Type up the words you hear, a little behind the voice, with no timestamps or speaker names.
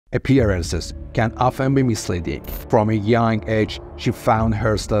Appearances can often be misleading. From a young age, she found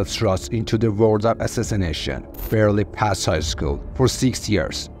herself thrust into the world of assassination. Barely past high school, for 6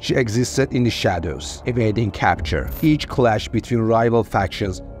 years, she existed in the shadows, evading capture. Each clash between rival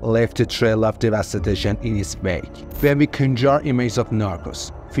factions left a trail of devastation in its wake. When we conjure images of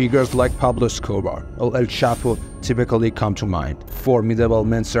Narcos, figures like Pablo Escobar or El Chapo typically come to mind, formidable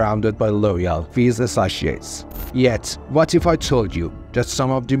men surrounded by loyal, fierce associates. Yet, what if I told you that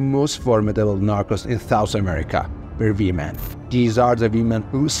some of the most formidable narcos in South America were women? These are the women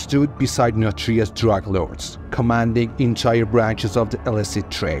who stood beside notorious drug lords, commanding entire branches of the illicit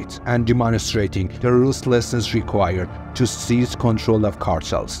trade and demonstrating the ruthlessness required to seize control of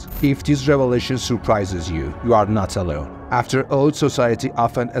cartels. If this revelation surprises you, you are not alone. After all, society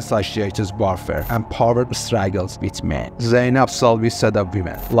often associates warfare and power struggles with men. Zainab Salvi said of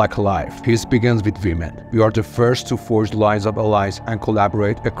women, like life, peace begins with women. We are the first to forge lines of alliance and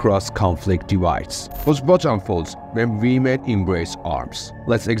collaborate across conflict divides. But what unfolds when women embrace arms?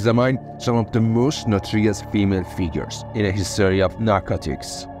 Let's examine some of the most notorious female figures in a history of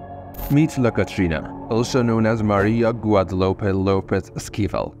narcotics. Meet La Catrina, also known as Maria Guadalupe Lopez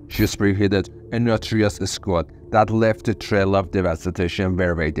Esquivel. She spearheaded a notorious squad that left a trail of devastation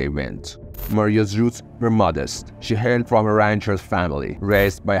wherever they went. Maria's roots were modest. She hailed from a rancher's family,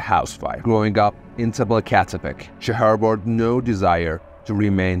 raised by a housewife. Growing up in Tepalcatepec, she harbored no desire to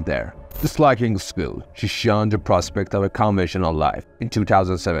remain there. Disliking school, she shunned the prospect of a conventional life. In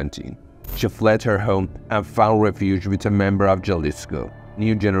 2017, she fled her home and found refuge with a member of Jalisco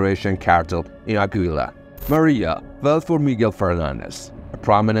new generation cartel in Aguila. Maria fell for Miguel Fernandez, a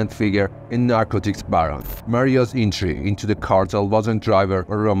prominent figure in narcotics baron. Maria's entry into the cartel wasn't driven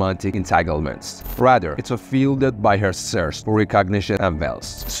or romantic entanglements. Rather, it was fueled by her thirst for recognition and wealth.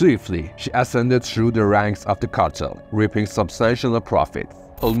 Swiftly, she ascended through the ranks of the cartel, reaping substantial profits.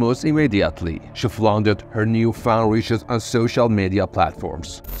 Almost immediately, she flaunted her newfound riches on social media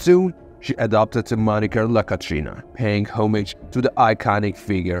platforms. Soon, she adopted the moniker La Catrina, paying homage to the iconic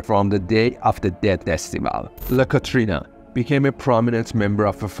figure from the Day of the Dead festival. La Catrina became a prominent member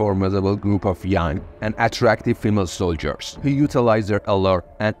of a formidable group of young and attractive female soldiers who utilized their allure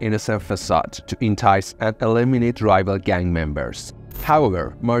and innocent facade to entice and eliminate rival gang members.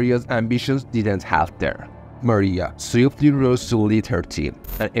 However, Maria's ambitions didn't halt there. Maria swiftly rose to lead her team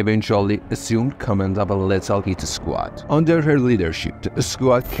and eventually assumed command of a lethal hit squad. Under her leadership, the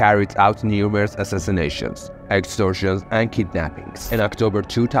squad carried out numerous assassinations, extortions, and kidnappings. In October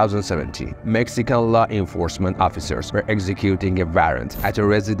 2017, Mexican law enforcement officers were executing a warrant at a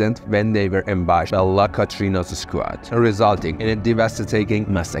residence when they were ambushed by La Catrina's squad, resulting in a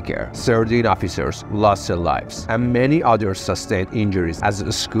devastating massacre. 13 officers lost their lives, and many others sustained injuries as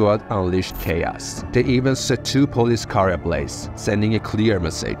the squad unleashed chaos. They even set 2 police cars ablaze, sending a clear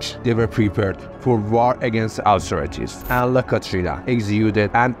message. They were prepared for war against the authorities, and La Catrina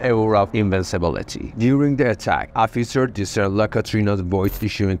exuded an aura of invincibility. During the attack, officers discerned La Catrina's voice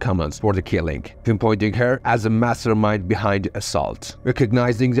issuing commands for the killing, pinpointing her as a mastermind behind the assault.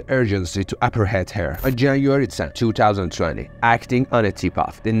 Recognizing the urgency to apprehend her, on January 10, 2020, acting on a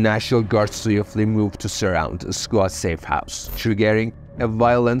tip-off, the National Guard swiftly moved to surround the squad's safe house, triggering a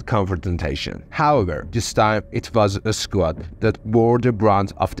violent confrontation. However, this time it was a squad that bore the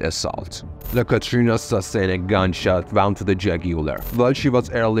brunt of the assault. La Catrina sustained a gunshot wound to the jugular. While she was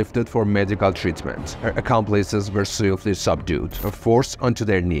airlifted for medical treatment, her accomplices were swiftly subdued, forced onto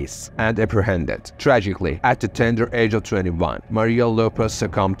their knees, and apprehended. Tragically, at the tender age of 21, Maria Lopez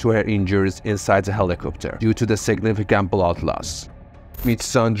succumbed to her injuries inside the helicopter due to the significant blood loss. Meet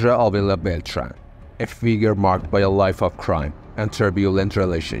Sandra Avila Beltran, a figure marked by a life of crime and turbulent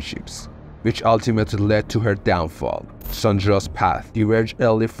relationships, which ultimately led to her downfall. Sandra's path diverged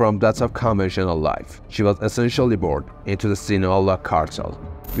early from that of conventional life. She was essentially born into the Sinaloa cartel,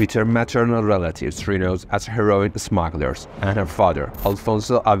 with her maternal relatives renowned as heroin smugglers and her father,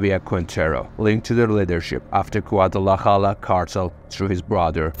 Alfonso Avila Quintero, linked to the leadership of the Guadalajara cartel through his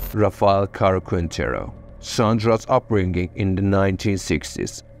brother, Rafael Caro Quintero. Sandra's upbringing in the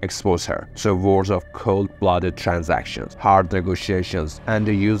 1960s exposed her to a world of cold-blooded transactions, hard negotiations, and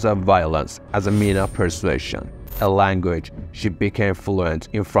the use of violence as a means of persuasion, a language she became fluent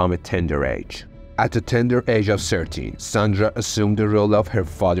in from a tender age. At the tender age of 13, Sandra assumed the role of her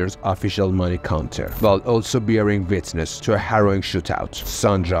father's official money counter, while also bearing witness to a harrowing shootout.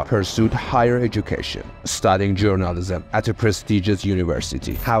 Sandra pursued higher education, studying journalism at a prestigious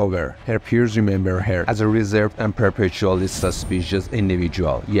university. However, her peers remember her as a reserved and perpetually suspicious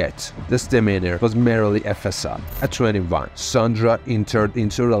individual, yet this demeanor was merely a facade. At 21, Sandra entered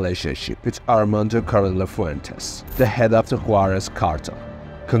into a relationship with Armando Carrera Fuentes, the head of the Juarez cartel.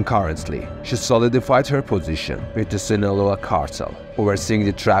 Concurrently, she solidified her position with the Sinaloa cartel, overseeing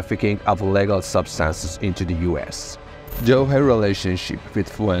the trafficking of legal substances into the US. Though her relationship with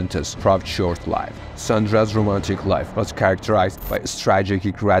Fuentes proved short-lived, Sandra's romantic life was characterized by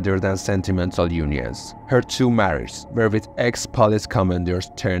strategic rather than sentimental unions. Her two marriages were with ex-police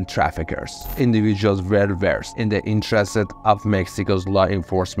commanders turned traffickers, individuals well versed in the interests of Mexico's law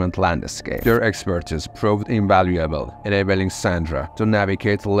enforcement landscape. Their expertise proved invaluable, enabling Sandra to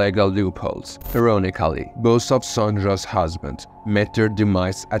navigate legal loopholes. Ironically, both of Sandra's husbands met their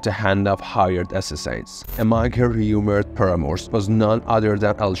demise at the hand of hired assassins. Among her rumored paramours was none other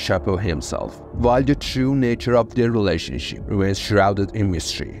than El Chapo himself. While the true nature of their relationship remains shrouded in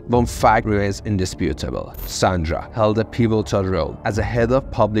mystery, one fact remains indisputable. Sandra held a pivotal role. As a head of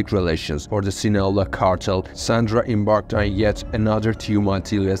public relations for the Sinaloa cartel, Sandra embarked on yet another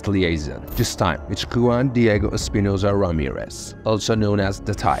tumultuous liaison, this time with Juan Diego Espinosa Ramirez, also known as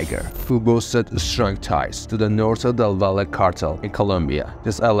the Tiger, who boasted strong ties to the Norte del Valle cartel in Colombia.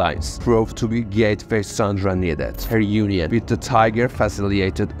 This alliance proved to be the gateway Sandra needed. Her union with the Tiger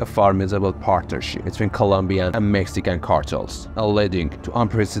facilitated a formidable partnership between Colombian and Mexican cartels, leading to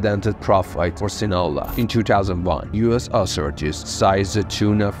unprecedented profit for Sinaloa. In 2001, U.S. authorities seized a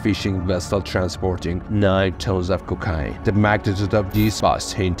tuna fishing vessel transporting 9 tons of cocaine. The magnitude of these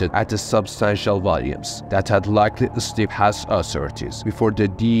busts hinted at the substantial volumes that had likely escaped house authorities before the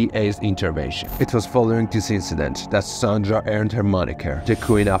DEA's intervention. It was following this incident that Sandra earned her moniker, the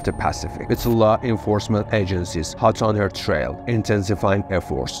Queen of the Pacific, with law enforcement agencies hot on her trail, intensifying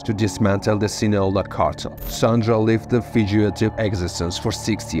efforts to dismantle the Sinaloa cartel. Sandra lived a fugitive existence for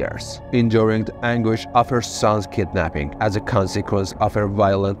 6 years, enduring the anguish of her son's kidnapping as a consequence of her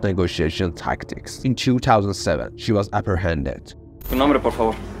violent negotiation tactics. In 2007, she was apprehended. Tu nombre, por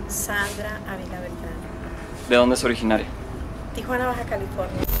favor. Sandra Ávila Beltrán. ¿De dónde es originaria? Tijuana, Baja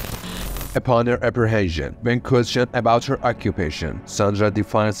California. Upon her apprehension, when questioned about her occupation, Sandra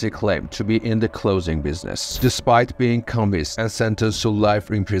defiantly claimed to be in the clothing business. Despite being convicted and sentenced to life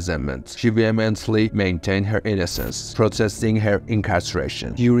imprisonment, she vehemently maintained her innocence, protesting her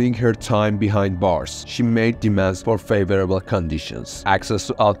incarceration. During her time behind bars, she made demands for favorable conditions, access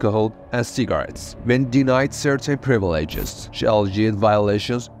to alcohol and cigarettes. When denied certain privileges, she alleged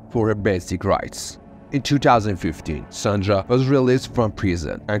violations for her basic rights. In 2015, Sandra was released from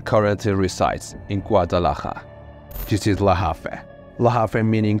prison and currently resides in Guadalajara. This is La Jefe. La Jefe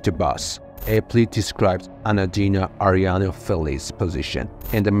meaning the boss, aptly describes Anadina Ariano Feli's position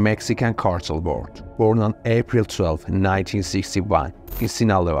in the Mexican cartel board. Born on April 12, 1961 in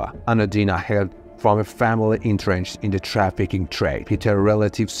Sinaloa, Anadina hailed from a family entrenched in the trafficking trade, with her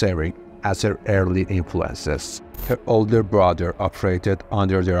relative serving as her early influences. Her older brother operated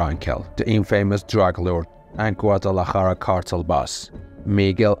under their uncle, the infamous drug lord and Guadalajara cartel boss,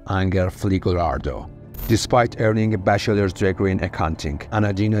 Miguel Angel Figueroa. Despite earning a bachelor's degree in accounting,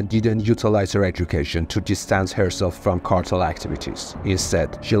 Anadina didn't utilize her education to distance herself from cartel activities.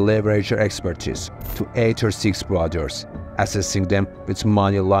 Instead, she leveraged her expertise to aid her 6 brothers, assisting them with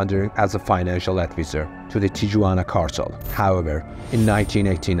money laundering as a financial advisor to the Tijuana cartel. However, in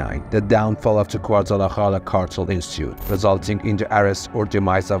 1989, the downfall of the Guadalajara cartel ensued, resulting in the arrest or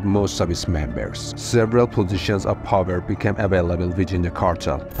demise of most of its members. Several positions of power became available within the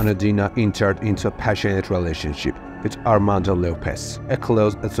cartel. Anadina entered into a passionate relationship with Armando Lopez, a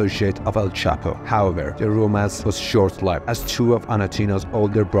close associate of El Chapo. However, the romance was short-lived as 2 of Anadina's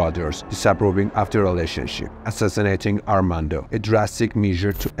older brothers disapproving of the relationship, assassinating Armando, a drastic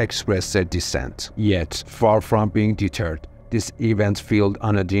measure to express their dissent. Yet, far from being deterred, this event fueled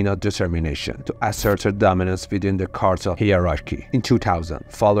Anadina's determination to assert her dominance within the cartel hierarchy. In 2000,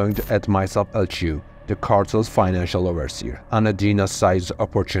 following the demise of El Chapo, the cartel's financial overseer, Anadina seized the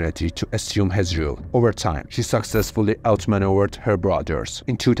opportunity to assume his rule. Over time, she successfully outmaneuvered her brothers.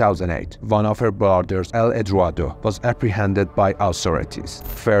 In 2008, one of her brothers, El Eduardo, was apprehended by authorities,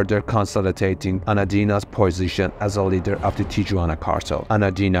 further consolidating Anadina's position as a leader of the Tijuana cartel.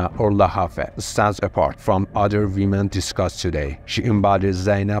 Anadina, or La Jefe, stands apart from other women discussed today. She embodies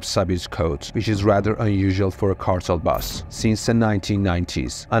Zainab Sabi's code, which is rather unusual for a cartel boss. Since the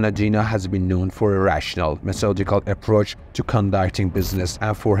 1990s, Anadina has been known for a rational, methodical approach to conducting business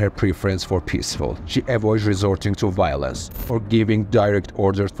and for her preference for peaceful. She avoids resorting to violence or giving direct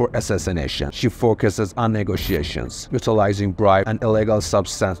orders for assassination. She focuses on negotiations, utilizing bribe and illegal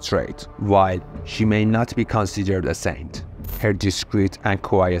substance trade. While she may not be considered a saint, her discreet and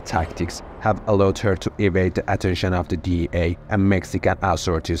quiet tactics have allowed her to evade the attention of the DEA and Mexican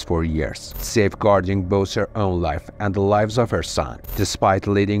authorities for years, safeguarding both her own life and the lives of her son. Despite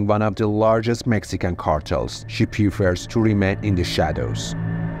leading one of the largest Mexican cartels, she prefers to remain in the shadows.